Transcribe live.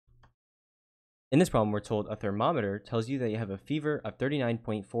In this problem, we're told a thermometer tells you that you have a fever of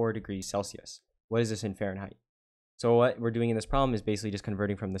 39.4 degrees Celsius. What is this in Fahrenheit? So what we're doing in this problem is basically just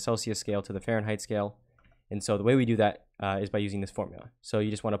converting from the Celsius scale to the Fahrenheit scale. And so the way we do that is by using this formula. So you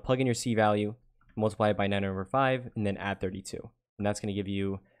just want to plug in your C value, multiply it by 9/5, and then add 32. And that's going to give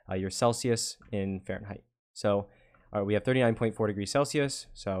you your Celsius in Fahrenheit. So we have 39.4 degrees Celsius.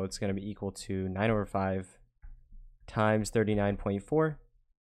 So it's going to be equal to 9/5 times 39.4.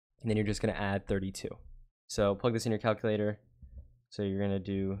 And then you're just going to add 32. So plug this in your calculator. So you're going to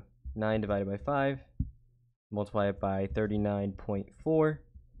do 9 divided by 5, multiply it by 39.4,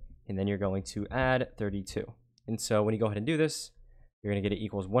 and then you're going to add 32. And so when you go ahead and do this, you're going to get it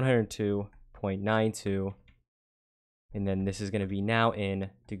equals 102.92, and then this is going to be now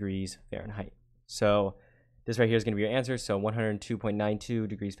in degrees Fahrenheit. So this right here is going to be your answer. So 102.92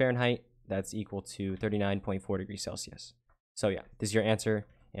 degrees Fahrenheit, that's equal to 39.4 degrees Celsius. So yeah, this is your answer,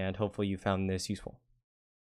 and hopefully you found this useful.